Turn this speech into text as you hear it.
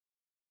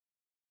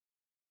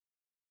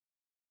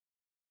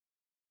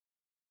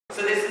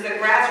So this is a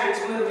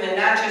grassroots movement,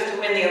 not just to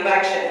win the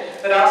election,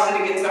 but also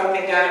to get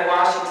something done in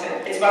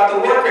Washington. It's about the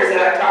workers that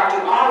I've talked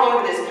to all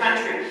over this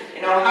country,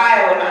 in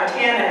Ohio, in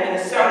Montana, and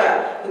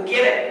Minnesota, who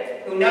get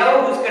it, who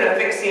know who's going to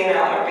fix the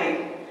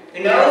NLRB,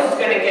 who knows who's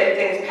going to get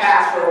things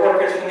passed for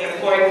workers from the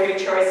Employee Free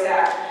Choice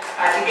Act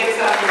to get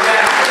something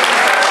done.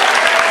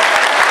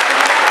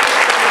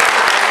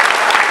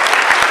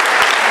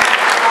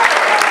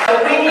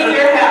 So we need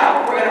your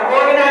help. We're going to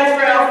organize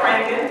for Al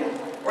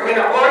Franken. We're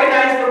going to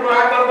organize for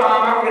Barack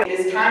Obama. It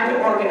is time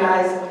to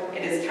organize.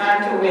 It is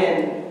time to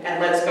win.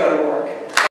 And let's go to work.